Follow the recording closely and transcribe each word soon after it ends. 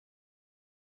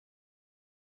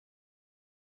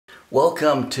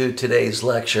Welcome to today's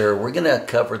lecture. We're going to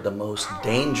cover the most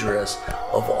dangerous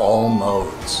of all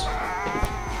modes.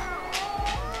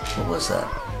 What was that?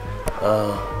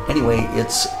 Anyway,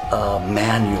 it's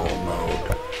manual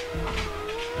mode.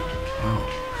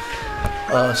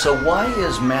 So why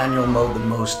is manual mode the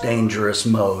most dangerous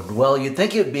mode? Well, you'd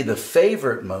think it would be the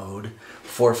favorite mode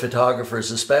for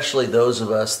photographers, especially those of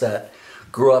us that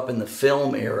grew up in the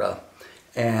film era.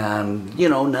 And, you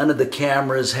know, none of the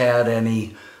cameras had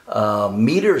any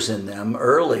meters in them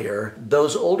earlier.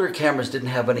 Those older cameras didn't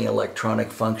have any electronic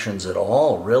functions at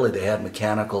all, really. They had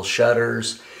mechanical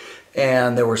shutters,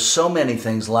 and there were so many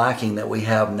things lacking that we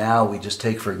have now we just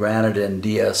take for granted in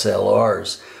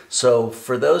DSLRs. So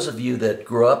for those of you that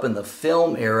grew up in the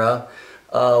film era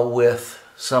with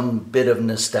some bit of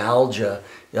nostalgia,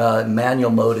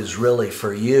 manual mode is really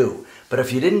for you. But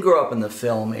if you didn't grow up in the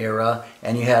film era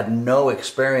and you had no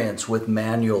experience with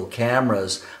manual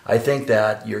cameras, I think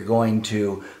that you're going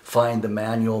to find the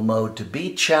manual mode to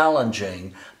be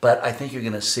challenging, but I think you're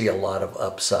going to see a lot of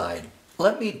upside.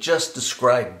 Let me just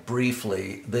describe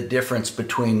briefly the difference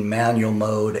between manual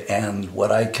mode and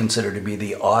what I consider to be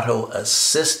the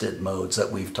auto-assisted modes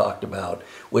that we've talked about,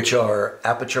 which are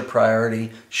aperture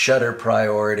priority, shutter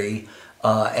priority,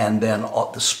 and then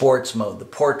the sports mode, the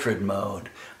portrait mode,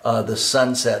 the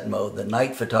sunset mode, the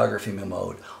night photography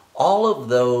mode. All of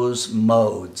those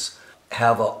modes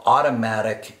have an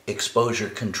automatic exposure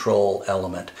control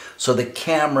element. So the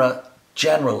camera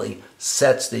generally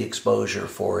sets the exposure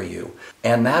for you.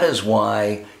 And that is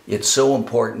why it's so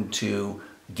important to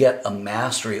get a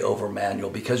mastery over manual,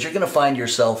 because you're going to find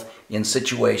yourself in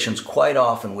situations quite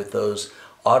often with those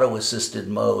auto-assisted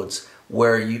modes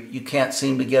where you can't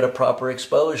seem to get a proper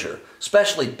exposure,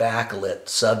 especially backlit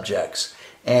subjects.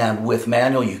 And with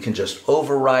manual, you can just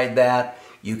override that.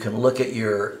 You can look at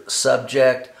your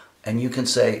subject and you can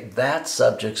say, that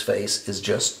subject's face is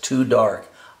just too dark.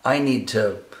 I need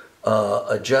to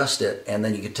adjust it. And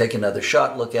then you can take another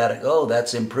shot, look at it, oh,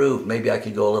 that's improved. Maybe I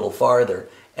could go a little farther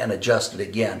and adjust it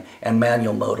again. And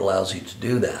manual mode allows you to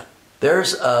do that.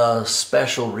 There's a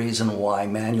special reason why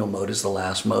manual mode is the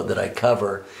last mode that I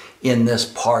cover in this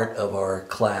part of our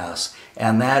class.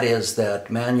 And that is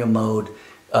that manual mode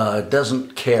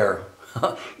doesn't care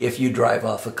if you drive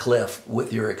off a cliff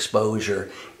with your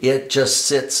exposure. It just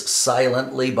sits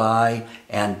silently by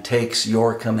and takes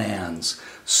your commands.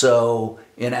 So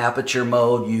in aperture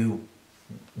mode, you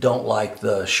don't like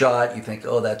the shot, you think,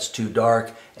 oh, that's too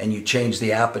dark, and you change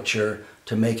the aperture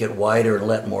to make it wider and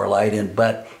let more light in.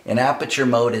 But in aperture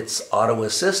mode, it's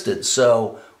auto-assisted.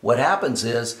 So what happens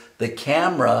is the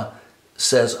camera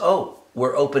says, oh,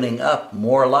 we're opening up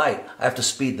more light. I have to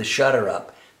speed the shutter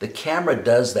up. The camera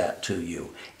does that to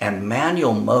you, and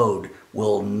manual mode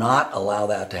will not allow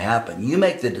that to happen. You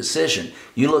make the decision.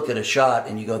 You look at a shot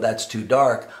and you go, that's too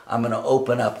dark. I'm going to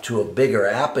open up to a bigger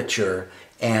aperture,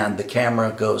 and the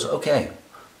camera goes, okay,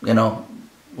 you know,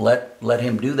 let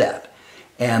him do that.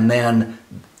 And then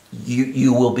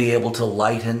you will be able to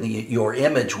lighten your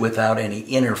image without any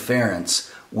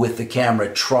interference with the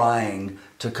camera trying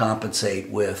to compensate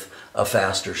with a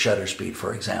faster shutter speed,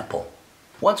 for example.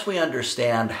 Once we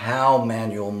understand how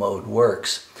manual mode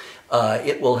works,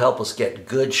 it will help us get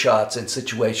good shots in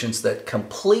situations that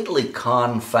completely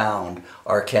confound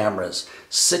our cameras.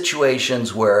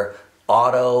 Situations where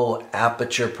auto,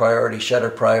 aperture priority,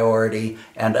 shutter priority,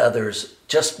 and others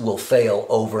just will fail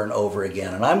over and over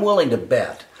again. And I'm willing to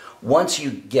bet once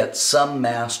you get some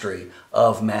mastery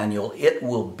of manual, it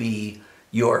will be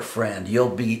your friend. You'll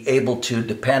be able to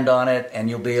depend on it, and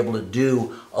you'll be able to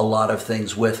do a lot of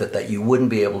things with it that you wouldn't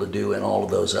be able to do in all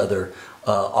of those other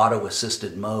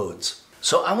auto-assisted modes.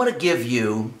 So I want to give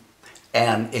you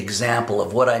an example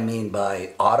of what I mean by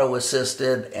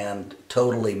auto-assisted and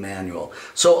totally manual.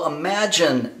 So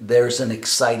imagine there's an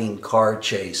exciting car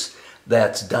chase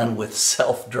that's done with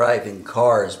self-driving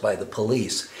cars by the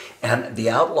police, and the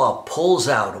outlaw pulls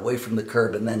out away from the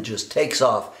curb and then just takes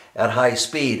off at high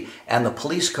speed, and the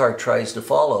police car tries to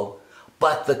follow,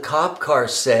 but the cop car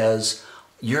says,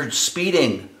 you're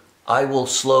speeding, I will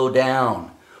slow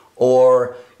down,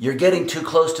 or you're getting too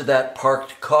close to that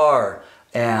parked car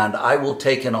and I will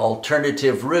take an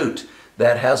alternative route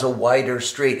that has a wider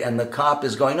street. And the cop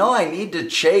is going, oh, I need to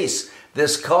chase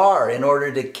this car in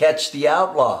order to catch the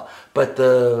outlaw. But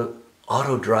the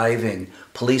auto-driving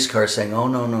police car saying, oh,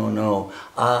 no, no, no,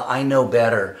 I know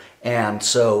better. And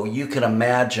so you can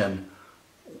imagine,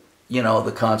 you know,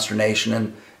 the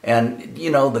consternation. And you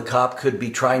know, the cop could be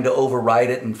trying to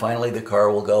override it, and finally the car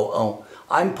will go, oh,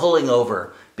 I'm pulling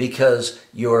over because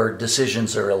your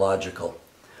decisions are illogical.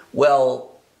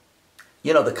 Well,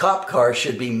 You know, the cop car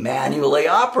should be manually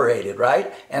operated,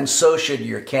 right? And so should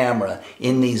your camera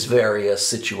in these various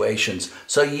situations.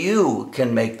 So you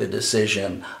can make the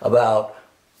decision about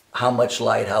how much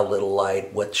light, how little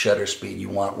light, what shutter speed you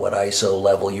want, what ISO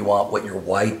level you want, what your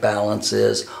white balance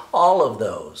is, all of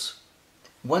those.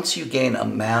 Once you gain a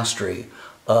mastery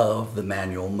of the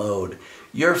manual mode,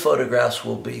 your photographs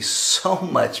will be so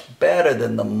much better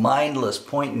than the mindless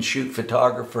point-and-shoot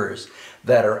photographers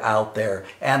that are out there,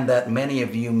 and that many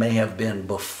of you may have been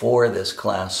before this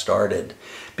class started.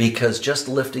 Because just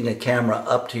lifting a camera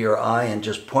up to your eye and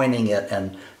just pointing it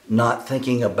and not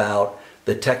thinking about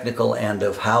the technical end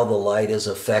of how the light is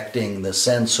affecting the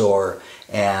sensor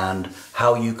and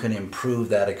how you can improve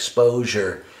that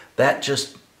exposure,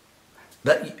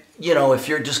 you know, if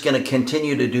you're just going to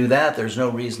continue to do that, there's no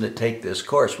reason to take this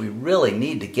course. We really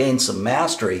need to gain some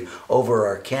mastery over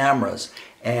our cameras.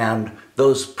 And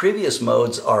those previous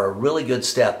modes are a really good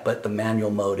step, but the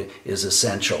manual mode is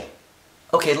essential.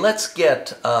 Okay, let's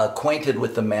get acquainted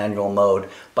with the manual mode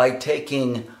by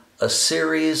taking a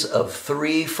series of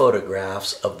 3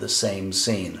 photographs of the same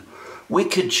scene. We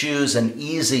could choose an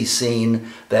easy scene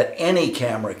that any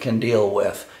camera can deal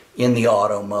with in the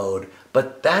auto mode,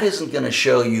 but that isn't going to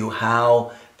show you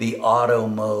how the auto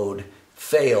mode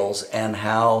fails and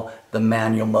how the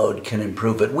manual mode can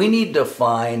improve it. We need to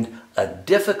find a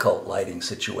difficult lighting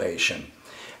situation.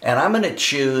 And I'm going to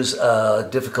choose a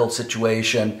difficult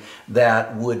situation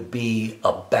that would be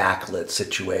a backlit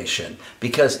situation,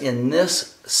 because in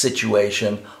this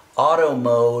situation, auto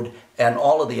mode and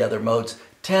all of the other modes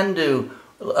tend to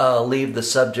leave the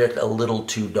subject a little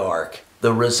too dark.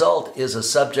 The result is a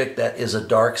subject that is a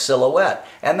dark silhouette,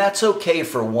 and that's okay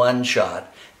for one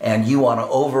shot, and you want to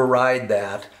override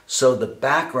that so the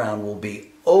background will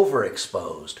be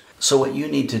overexposed. So what you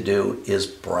need to do is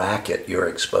bracket your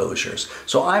exposures.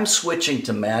 So I'm switching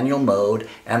to manual mode,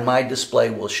 and my display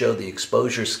will show the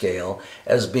exposure scale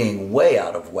as being way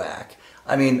out of whack.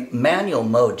 I mean, manual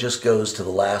mode just goes to the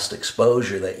last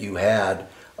exposure that you had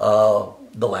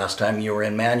the last time you were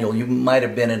in manual. You might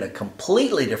have been in a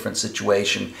completely different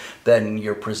situation than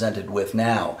you're presented with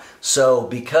now. So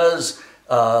because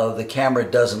the camera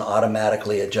doesn't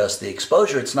automatically adjust the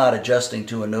exposure, it's not adjusting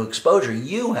to a new exposure.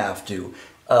 You have to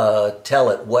tell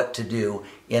it what to do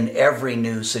in every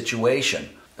new situation.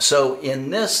 So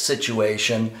in this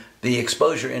situation, the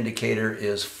exposure indicator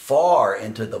is far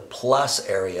into the plus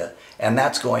area, and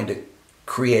that's going to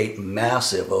create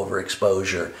massive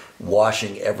overexposure,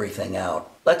 washing everything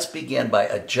out. Let's begin by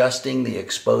adjusting the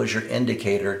exposure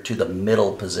indicator to the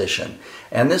middle position.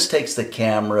 And this takes the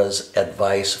camera's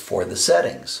advice for the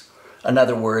settings. In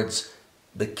other words,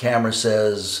 the camera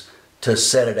says to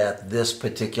set it at this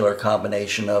particular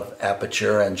combination of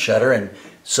aperture and shutter, and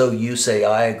so you say,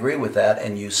 I agree with that,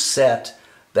 and you set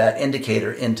that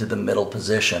indicator into the middle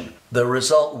position. The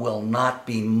result will not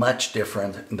be much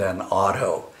different than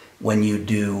auto when you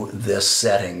do this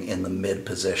setting in the mid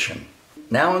position.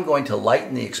 Now I'm going to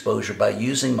lighten the exposure by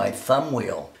using my thumb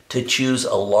wheel to choose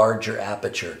a larger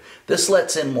aperture. This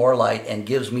lets in more light and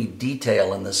gives me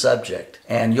detail in the subject.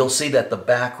 And you'll see that the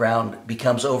background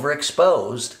becomes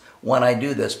overexposed when I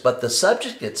do this, but the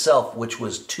subject itself, which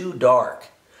was too dark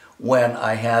when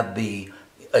I had the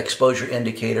exposure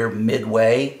indicator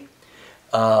midway,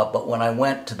 but when I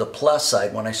went to the plus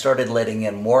side, when I started letting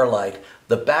in more light,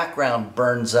 the background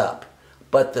burns up,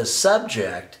 but the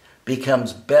subject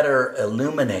becomes better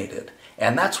illuminated,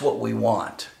 and that's what we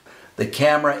want. The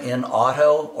camera in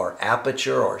auto or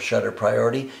aperture or shutter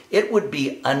priority, it would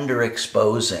be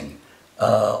underexposing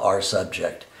our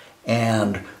subject,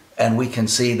 and we can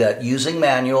see that using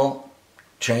manual,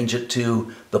 change it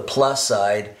to the plus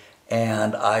side,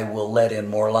 and I will let in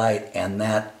more light, and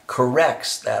that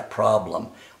corrects that problem.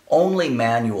 Only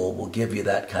manual will give you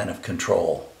that kind of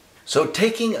control. So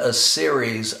taking a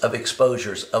series of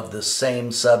exposures of the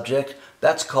same subject,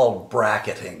 that's called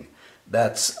bracketing.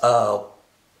 That's an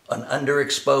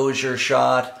underexposure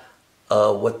shot,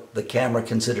 what the camera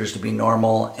considers to be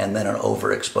normal, and then an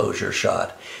overexposure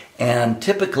shot. And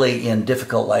typically in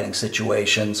difficult lighting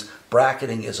situations,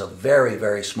 bracketing is a very,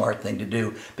 very smart thing to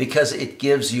do because it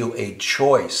gives you a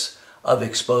choice of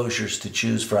exposures to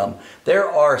choose from. There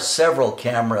are several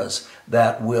cameras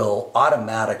that will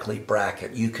automatically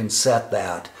bracket. You can set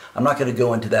that. I'm not going to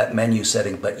go into that menu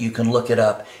setting, but you can look it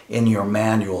up in your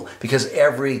manual because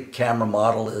every camera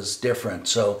model is different.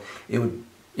 So it would,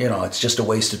 you know, it's just a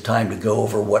waste of time to go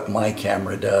over what my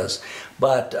camera does.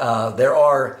 But there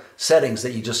are settings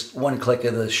that you just one click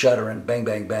of the shutter and bang,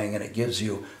 bang, bang, and it gives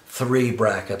you 3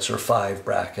 brackets or 5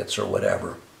 brackets or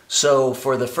whatever. So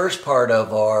for the first part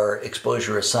of our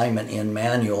exposure assignment in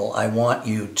manual, I want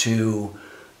you to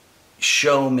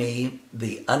show me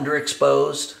the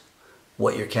underexposed,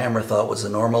 what your camera thought was the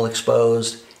normal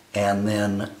exposed, and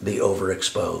then the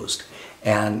overexposed.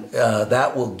 And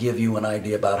that will give you an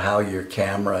idea about how your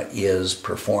camera is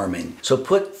performing. So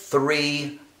put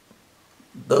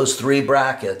those three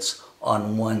brackets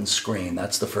on one screen.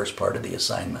 That's the first part of the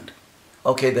assignment.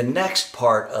 Okay, the next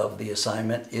part of the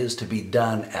assignment is to be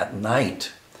done at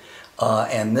night.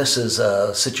 And this is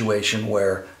a situation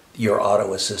where your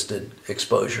auto-assisted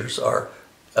exposures are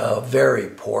very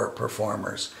poor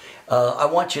performers. I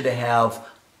want you to have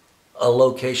a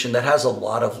location that has a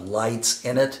lot of lights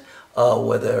in it,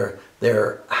 whether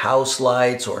they're house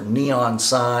lights or neon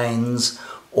signs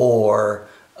or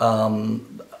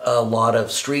a lot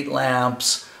of street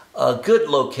lamps. A good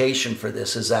location for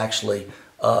this is actually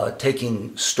taking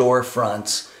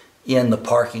storefronts in the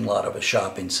parking lot of a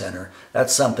shopping center.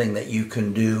 That's something that you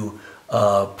can do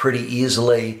pretty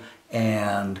easily,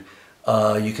 and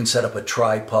you can set up a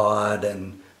tripod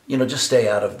and just stay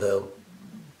out of the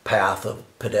path of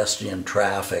pedestrian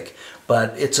traffic.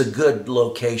 But it's a good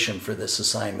location for this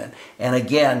assignment. And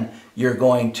again, you're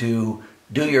going to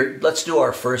let's do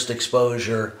our first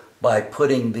exposure by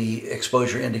putting the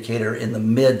exposure indicator in the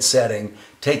mid setting,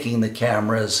 taking the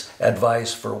camera's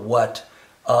advice for what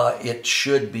it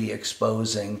should be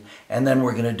exposing. And then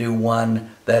we're going to do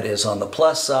one that is on the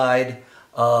plus side,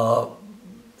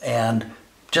 and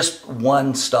just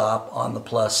one stop on the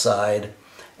plus side.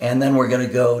 And then we're going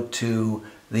to go to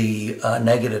the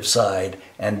negative side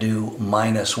and do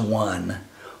 -1.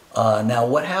 Now,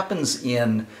 what happens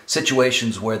in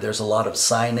situations where there's a lot of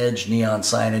signage, neon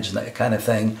signage, and that kind of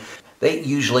thing, they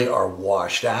usually are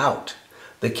washed out.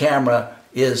 The camera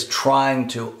is trying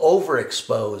to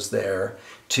overexpose there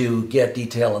to get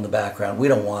detail in the background. We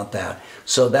don't want that.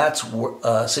 So that's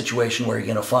a situation where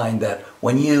you're going to find that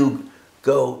when you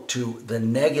go to the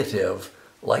negative,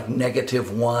 like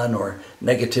 -1 or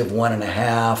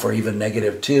 -1.5 or even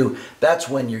 -2, that's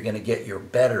when you're going to get your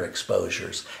better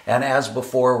exposures. And as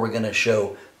before, we're going to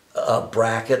show a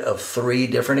bracket of 3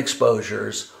 different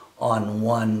exposures on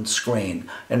one screen.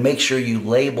 And make sure you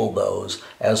label those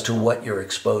as to what your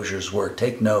exposures were.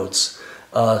 Take notes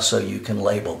so you can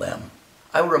label them.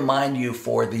 I remind you,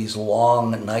 for these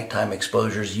long nighttime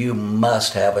exposures, you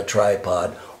must have a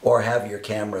tripod or have your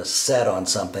camera set on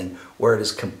something where it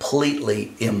is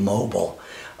completely immobile.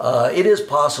 It is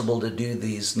possible to do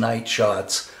these night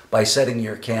shots by setting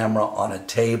your camera on a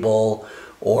table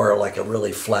or like a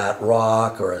really flat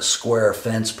rock or a square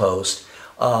fence post.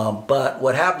 But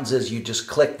what happens is you just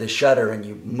click the shutter and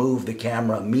you move the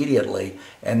camera immediately,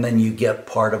 and then you get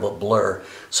part of a blur.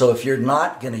 So if you're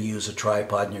not going to use a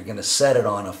tripod and you're going to set it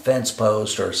on a fence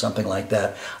post or something like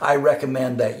that, I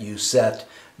recommend that you set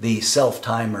the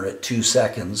self-timer at 2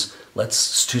 seconds.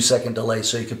 Let's 2-second delay,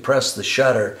 so you can press the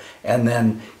shutter, and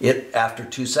then after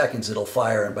 2 seconds it'll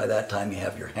fire, and by that time you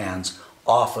have your hands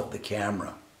off of the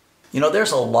camera.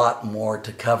 There's a lot more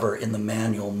to cover in the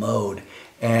manual mode,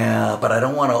 but I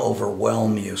don't want to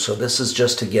overwhelm you, so this is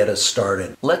just to get us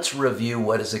started. Let's review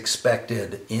what is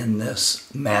expected in this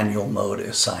manual mode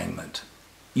assignment.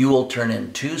 You will turn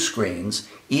in 2 screens.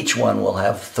 Each one will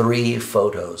have 3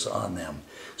 photos on them.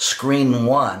 Screen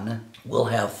 1 will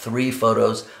have 3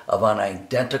 photos of an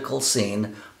identical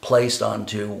scene placed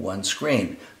onto one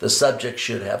screen. The subject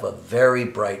should have a very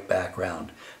bright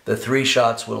background. The 3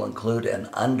 shots will include an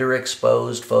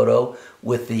underexposed photo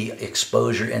with the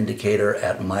exposure indicator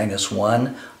at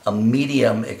 -1, a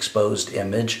medium exposed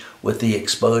image with the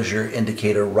exposure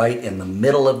indicator right in the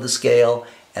middle of the scale,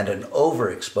 and an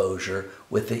overexposure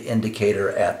with the indicator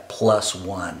at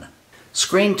 +1.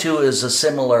 Screen 2 is a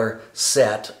similar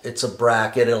set. It's a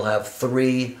bracket. It'll have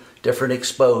 3 different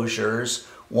exposures.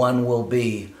 One will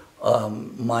be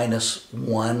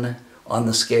 -1 on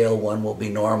the scale, one will be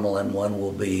normal, and one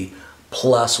will be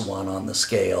 +1 on the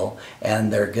scale,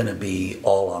 and they're going to be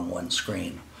all on one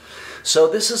screen. So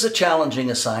this is a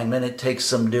challenging assignment. It takes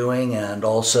some doing, and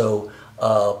also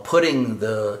putting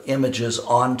the images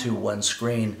onto one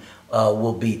screen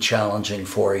will be challenging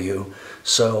for you.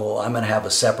 So I'm going to have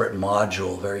a separate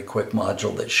module, very quick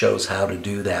module, that shows how to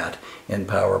do that in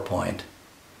PowerPoint.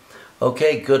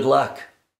 Okay, good luck.